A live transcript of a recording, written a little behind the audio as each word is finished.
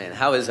And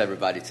how is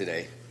everybody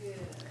today?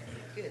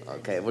 Good.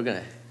 Okay, we're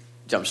going to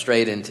jump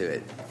straight into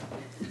it.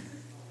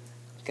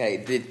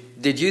 Okay,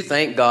 did you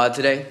thank God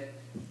today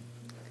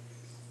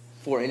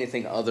for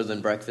anything other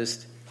than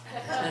breakfast?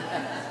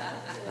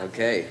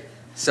 Okay,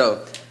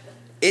 so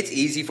it's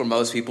easy for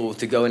most people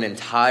to go an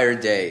entire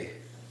day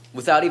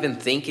without even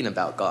thinking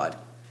about God,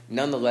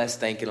 nonetheless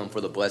thanking Him for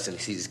the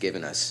blessings He's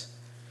given us.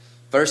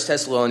 1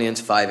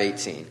 Thessalonians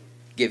 5:18,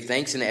 give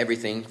thanks in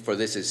everything, for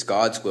this is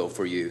God's will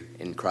for you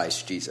in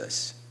Christ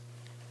Jesus.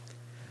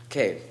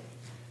 Okay,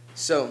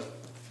 so,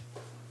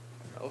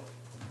 I'm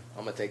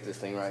going to take this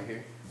thing right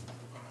here.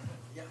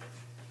 Yeah.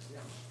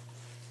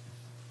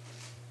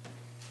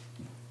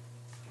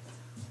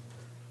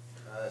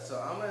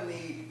 So I'm going to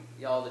need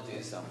y'all to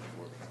do something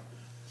for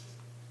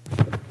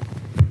me.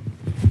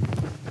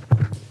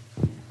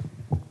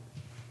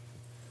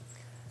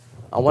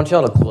 I want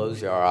y'all to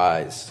close your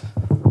eyes.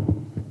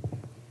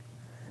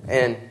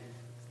 And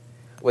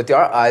with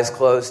your eyes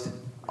closed,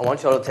 I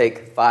want y'all to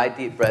take 5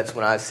 deep breaths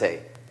when I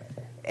say.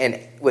 And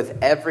with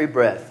every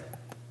breath,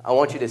 I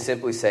want you to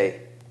simply say,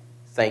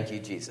 thank you,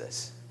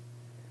 Jesus.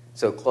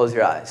 So close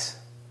your eyes.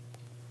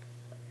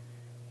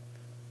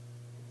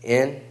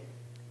 In,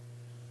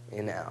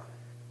 out.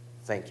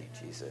 Thank you,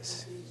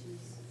 Jesus.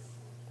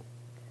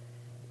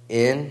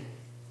 In,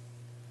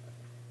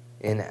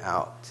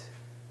 out.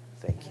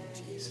 Thank you,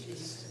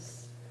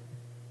 Jesus.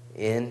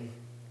 In,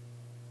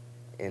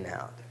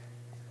 out.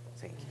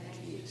 Thank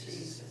you,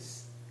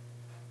 Jesus.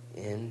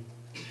 In,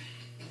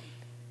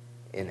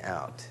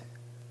 out.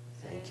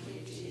 Thank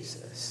you,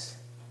 Jesus.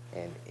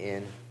 And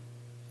in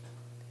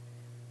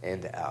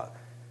and out.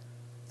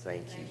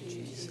 Thank you,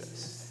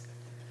 Jesus.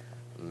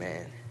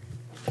 Man,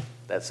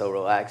 that's so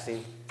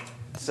relaxing.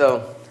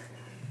 So,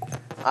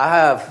 I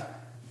have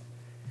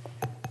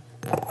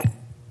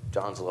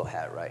John's little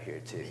hat right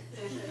here, too.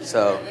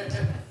 So,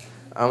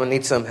 I'm going to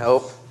need some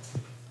help.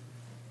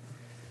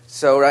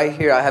 So, right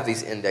here, I have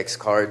these index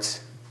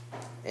cards.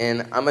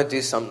 And I'm going to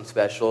do something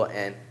special.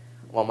 And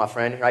while my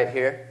friend right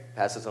here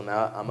passes them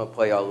out, I'm going to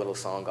play y'all a little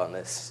song on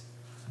this,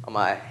 on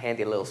my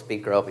handy little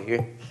speaker over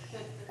here.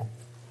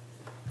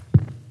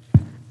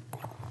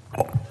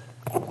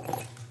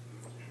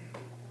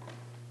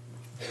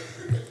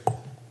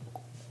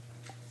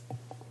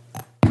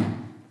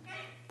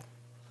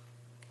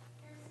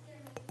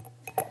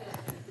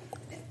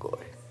 Go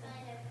ahead.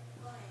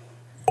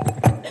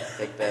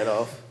 Take that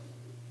off.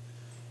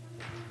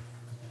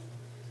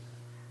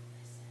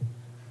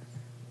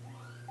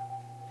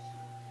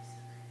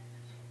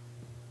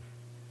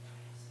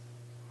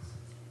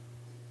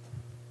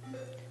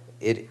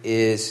 It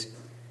is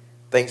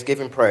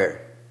Thanksgiving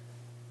prayer.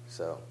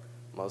 So,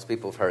 most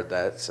people have heard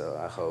that, so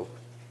I hope.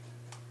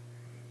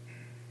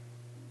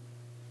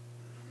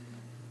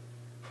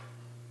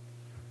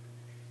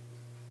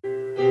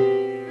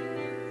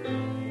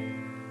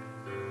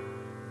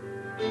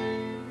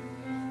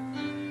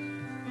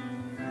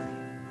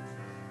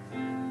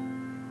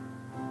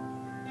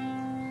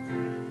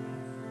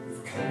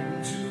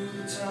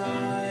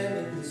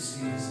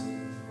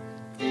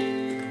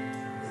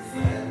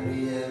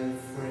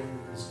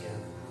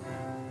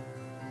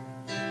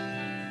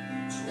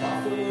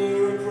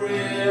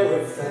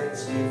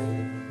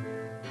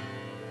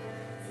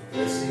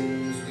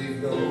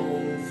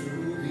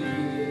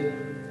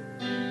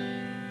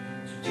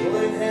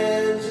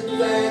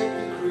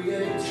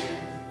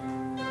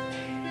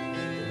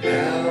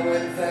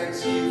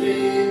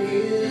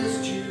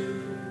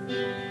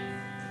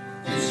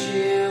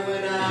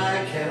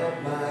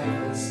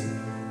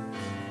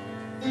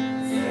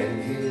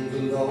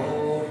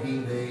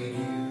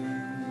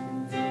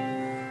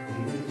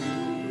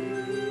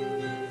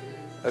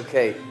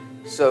 Okay,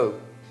 so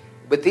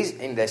with these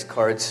index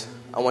cards,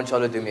 I want y'all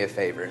to do me a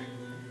favor.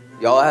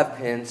 Y'all have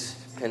pens,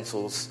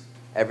 pencils,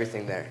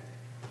 everything there.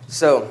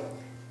 So,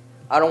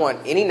 I don't want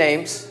any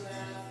names.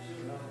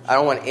 I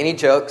don't want any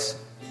jokes.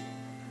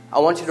 I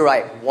want you to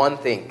write one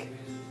thing.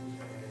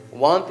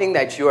 One thing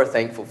that you are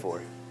thankful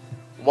for.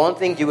 One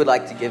thing you would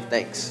like to give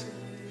thanks.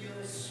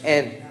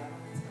 And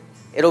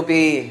it'll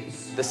be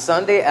the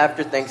Sunday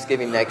after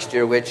Thanksgiving next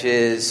year, which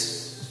is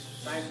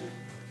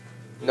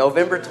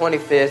November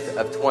 25th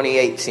of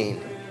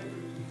 2018.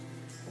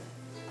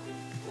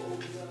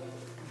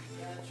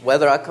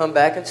 Whether I come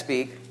back and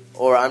speak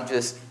or I'm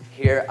just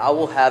here, I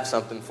will have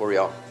something for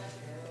y'all.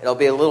 It'll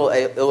be a little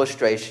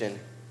illustration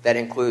that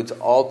includes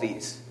all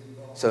these.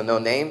 So no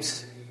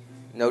names,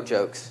 no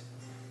jokes.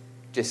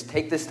 Just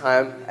take this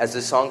time as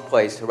the song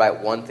plays to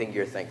write one thing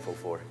you're thankful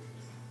for.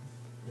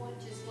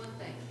 Just one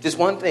thing. Just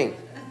one thing.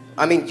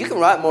 I mean, you can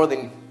write more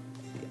than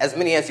as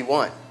many as you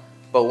want,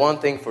 but one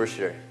thing for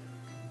sure.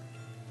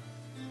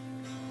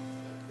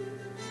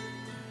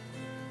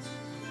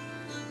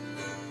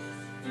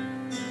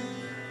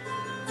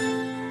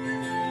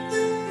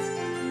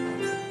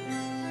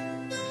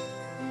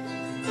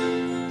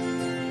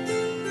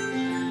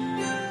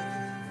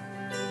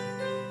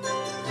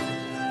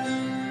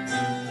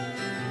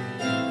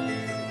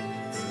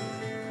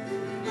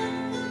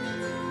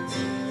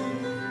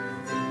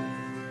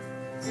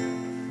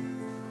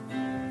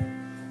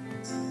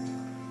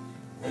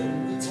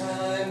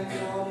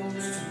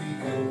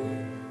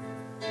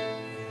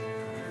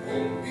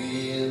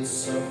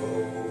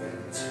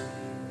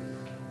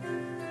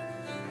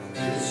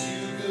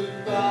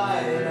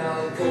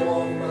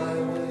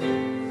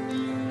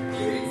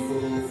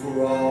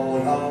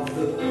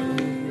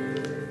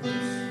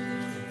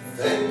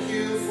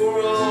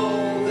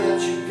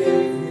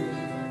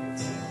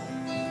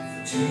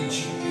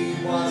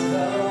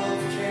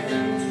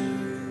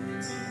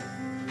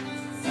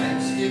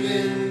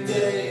 Thanksgiving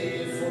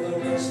Day for the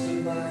rest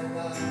of my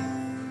life.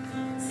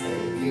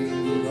 Thanking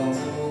the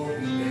Lord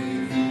He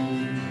made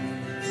you.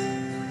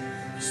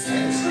 It's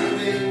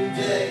Thanksgiving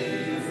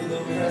Day for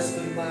the rest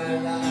of my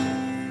life.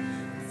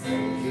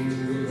 Thanking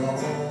the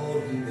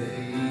Lord He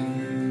made you.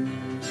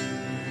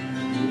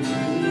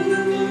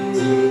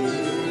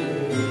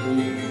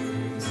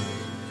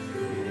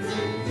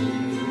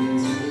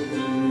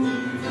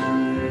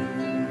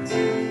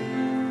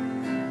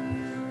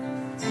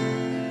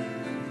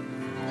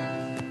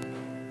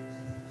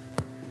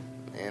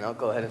 And I'll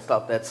go ahead and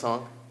stop that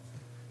song.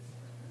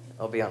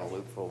 I'll be on a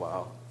loop for a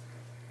while.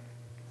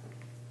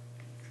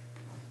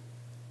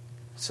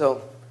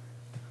 So,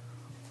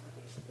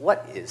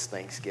 what is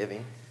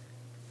Thanksgiving?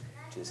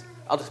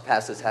 I'll just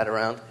pass this hat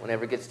around.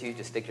 Whenever it gets to you,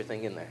 just stick your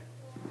thing in there.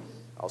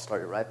 I'll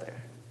start it right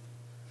there.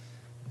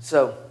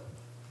 So,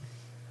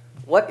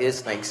 what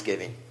is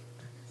Thanksgiving?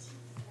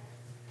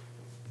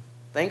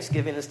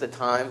 Thanksgiving is the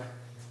time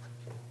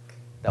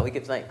that we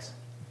give thanks.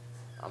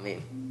 I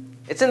mean,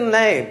 it's in the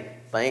name,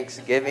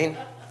 Thanksgiving.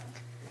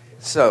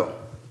 So,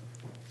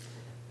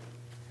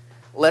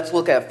 let's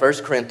look at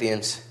 1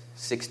 Corinthians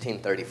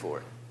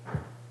 16:34.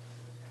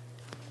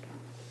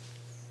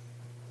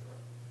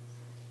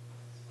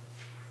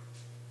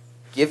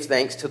 Give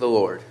thanks to the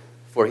Lord,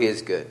 for He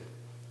is good.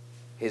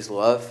 His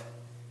love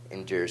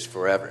endures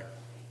forever.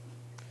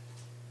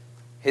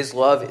 His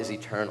love is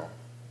eternal.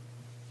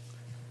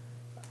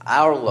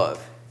 Our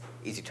love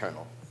is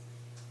eternal.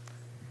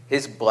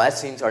 His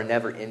blessings are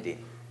never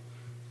ending.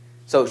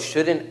 So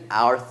shouldn't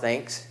our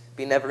thanks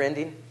be never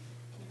ending?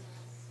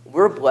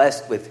 We're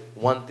blessed with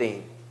one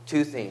thing,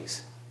 two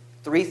things,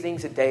 three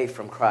things a day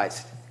from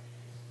Christ.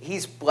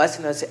 He's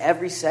blessing us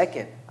every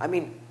second. I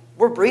mean,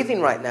 we're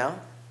breathing right now.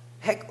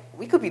 Heck,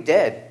 we could be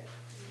dead.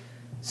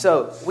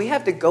 So we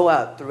have to go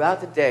out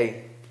throughout the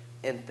day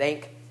and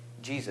thank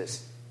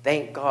Jesus.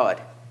 Thank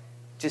God.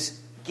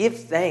 Just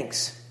give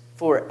thanks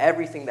for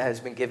everything that has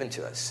been given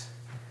to us.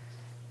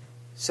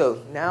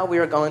 So now we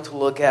are going to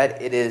look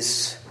at, it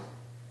is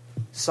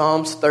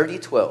Psalms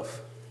 30:12.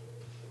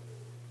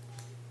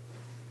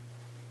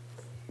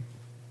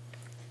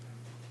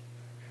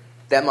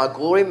 That my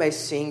glory may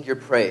sing your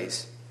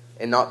praise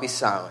and not be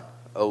silent,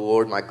 O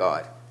Lord my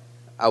God.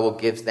 I will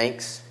give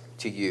thanks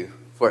to you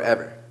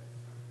forever.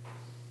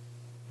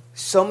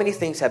 So many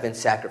things have been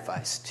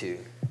sacrificed to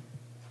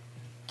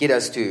get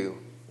us to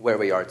where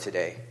we are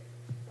today.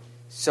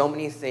 So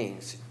many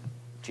things.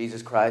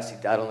 Jesus Christ,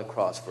 He died on the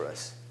cross for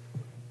us.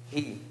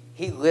 He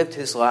lived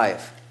His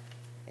life,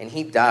 and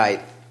He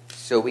died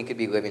so we could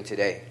be living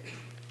today.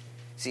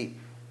 See,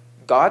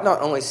 God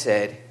not only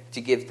said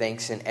to give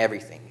thanks in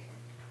everything,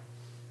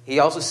 He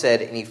also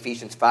said in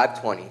Ephesians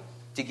 5:20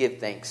 to give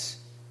thanks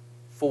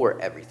for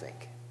everything.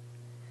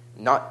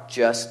 Not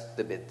just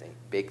the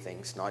big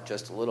things, not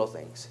just the little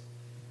things,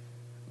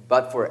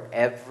 but for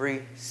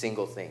every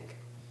single thing.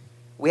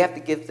 We have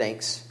to give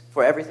thanks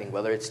for everything,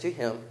 whether it's to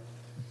Him,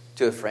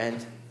 to a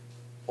friend,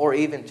 or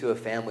even to a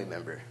family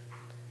member.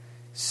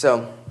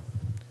 So,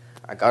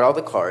 I got all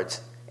the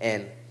cards,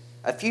 and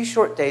a few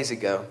short days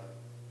ago,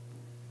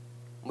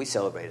 we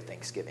celebrated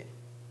Thanksgiving.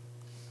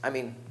 I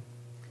mean,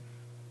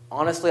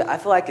 honestly, I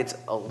feel like it's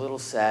a little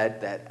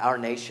sad that our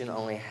nation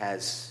only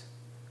has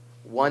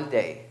one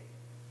day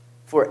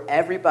for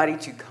everybody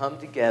to come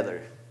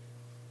together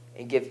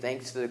and give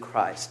thanks to the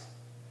Christ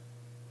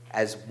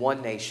as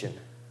one nation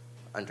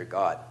under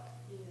God.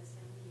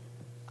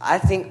 I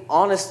think,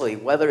 honestly,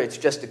 whether it's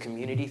just a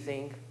community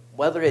thing,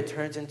 whether it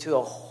turns into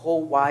a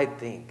whole wide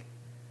thing,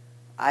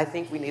 I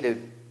think we need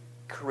to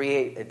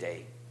create a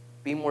day,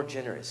 be more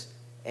generous,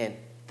 and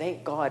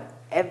thank God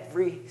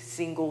every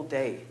single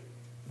day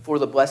for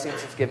the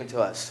blessings He's given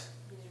to us,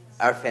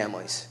 our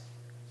families,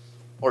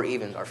 or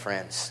even our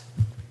friends.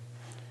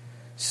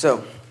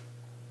 So,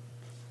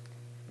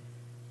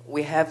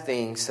 we have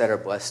things that are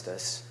blessed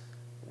us.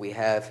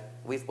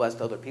 We've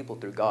blessed other people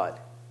through God.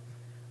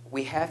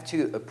 We have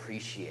to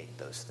appreciate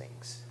those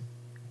things.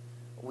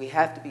 We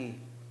have to be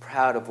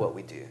proud of what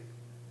we do.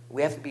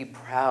 We have to be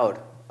proud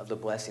of the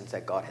blessings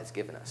that God has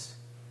given us.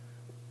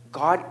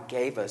 God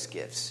gave us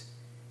gifts.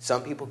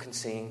 Some people can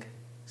sing.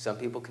 Some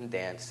people can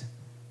dance.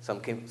 Some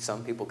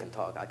people can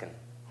talk. I can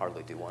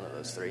hardly do one of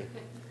those three.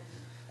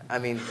 I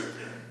mean,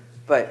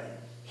 but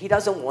He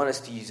doesn't want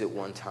us to use it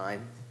one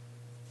time.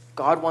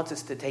 God wants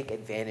us to take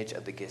advantage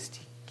of the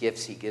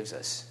gifts He gives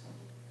us.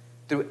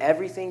 Through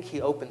everything, He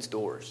opens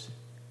doors.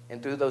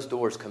 And through those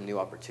doors come new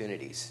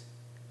opportunities.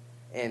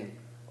 And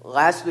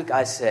last week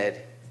I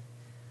said,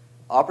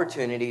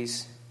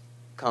 opportunities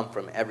come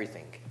from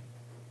everything.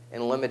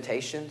 And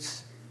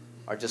limitations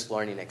are just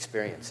learning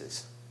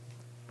experiences.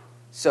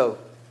 So,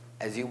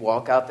 as you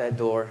walk out that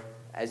door,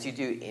 as you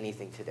do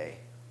anything today,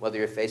 whether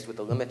you're faced with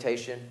a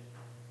limitation,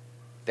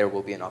 there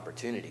will be an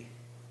opportunity.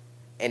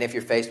 And if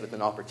you're faced with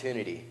an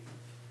opportunity,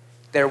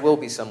 there will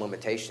be some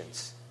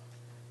limitations.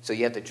 So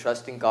you have to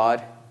trust in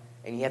God,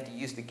 and you have to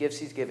use the gifts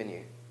He's given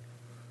you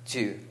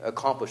to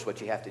accomplish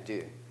what you have to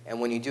do. And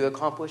when you do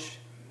accomplish,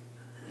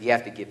 you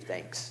have to give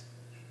thanks.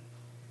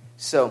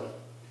 So,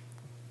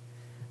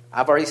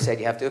 I've already said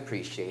you have to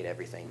appreciate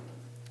everything.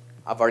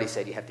 I've already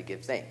said you have to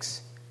give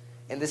thanks.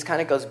 And this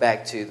kind of goes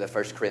back to the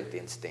 1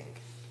 Corinthians thing.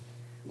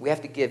 We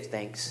have to give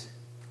thanks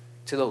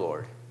to the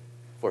Lord,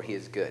 for he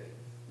is good,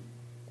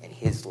 and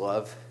his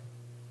love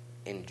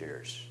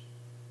endures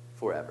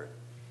forever.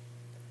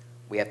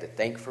 We have to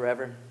thank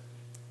forever.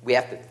 We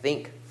have to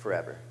think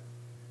forever.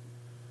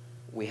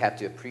 We have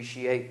to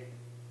appreciate,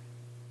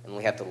 and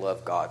we have to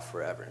love God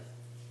forever.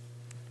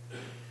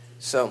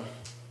 So,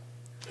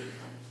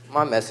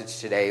 my message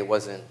today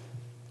wasn't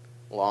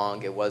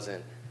long. It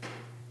wasn't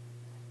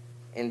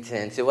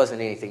intense. It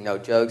wasn't anything, no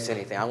jokes,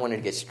 anything. I wanted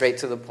to get straight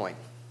to the point.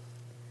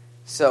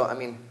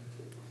 So,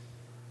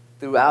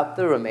 throughout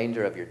the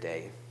remainder of your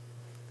day,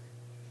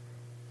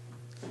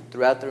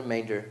 throughout the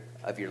remainder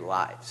of your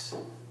lives,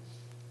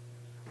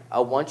 I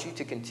want you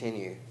to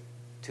continue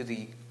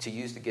to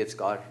use the gifts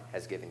God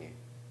has given you,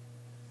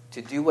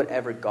 to do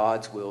whatever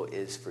God's will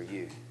is for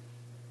you.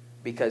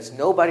 Because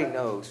nobody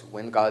knows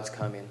when God's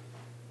coming,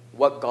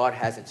 what God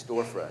has in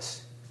store for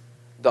us.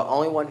 The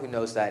only one who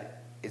knows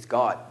that is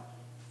God.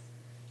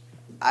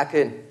 I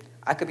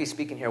could be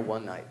speaking here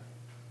one night,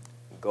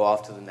 go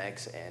off to the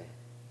next, and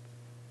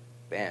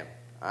bam,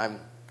 I'm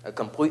a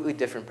completely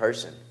different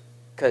person.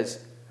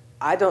 Because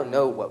I don't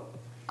know what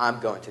I'm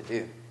going to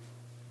do.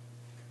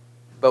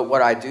 But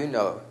what I do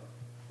know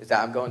is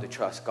that I'm going to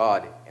trust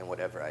God in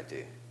whatever I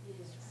do.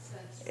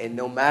 And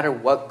no matter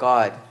what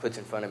God puts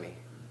in front of me,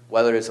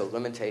 whether it's a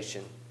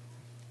limitation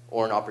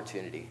or an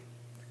opportunity,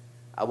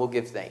 I will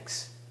give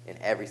thanks in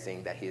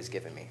everything that he has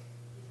given me.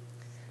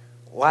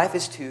 Life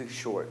is too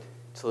short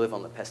to live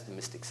on the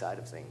pessimistic side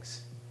of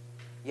things.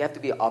 You have to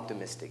be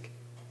optimistic.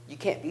 You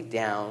can't be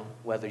down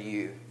whether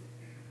you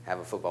have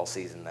a football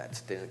season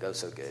that didn't go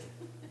so good.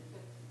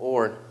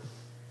 Or,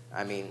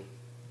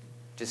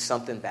 just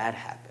something bad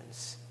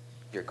happens.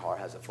 Your car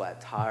has a flat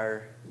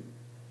tire.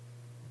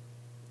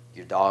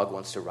 Your dog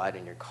wants to ride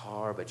in your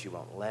car, but you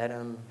won't let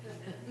him.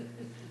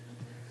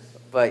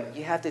 But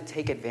you have to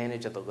take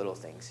advantage of the little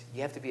things.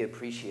 You have to be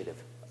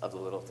appreciative of the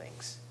little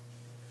things.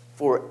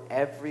 For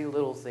every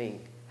little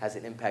thing has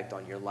an impact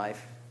on your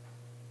life,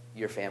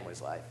 your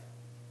family's life,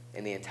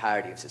 and the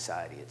entirety of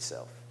society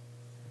itself.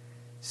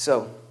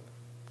 So,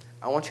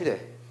 I want you to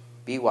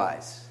be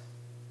wise.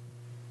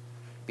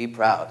 Be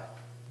proud.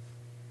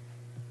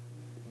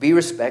 Be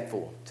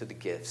respectful to the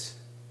gifts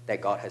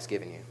that God has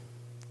given you.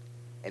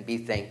 And be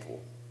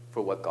thankful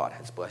for what God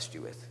has blessed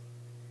you with.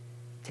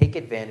 Take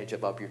advantage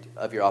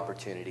of your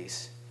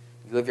opportunities.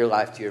 Live your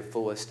life to your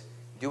fullest.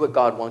 Do what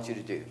God wants you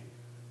to do.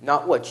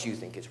 Not what you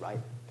think is right.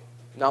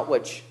 Not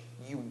what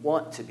you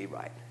want to be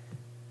right.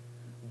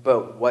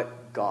 But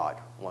what God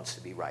wants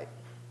to be right.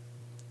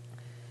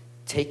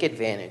 Take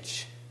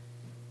advantage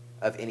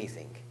of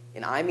anything.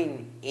 And I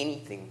mean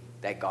anything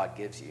that God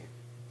gives you.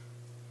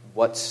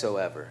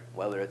 Whatsoever.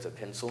 Whether it's a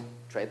pencil,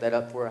 trade that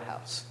up for a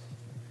house.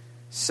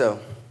 So,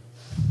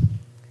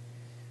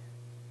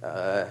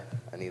 I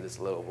need this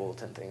little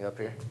bulletin thing up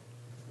here.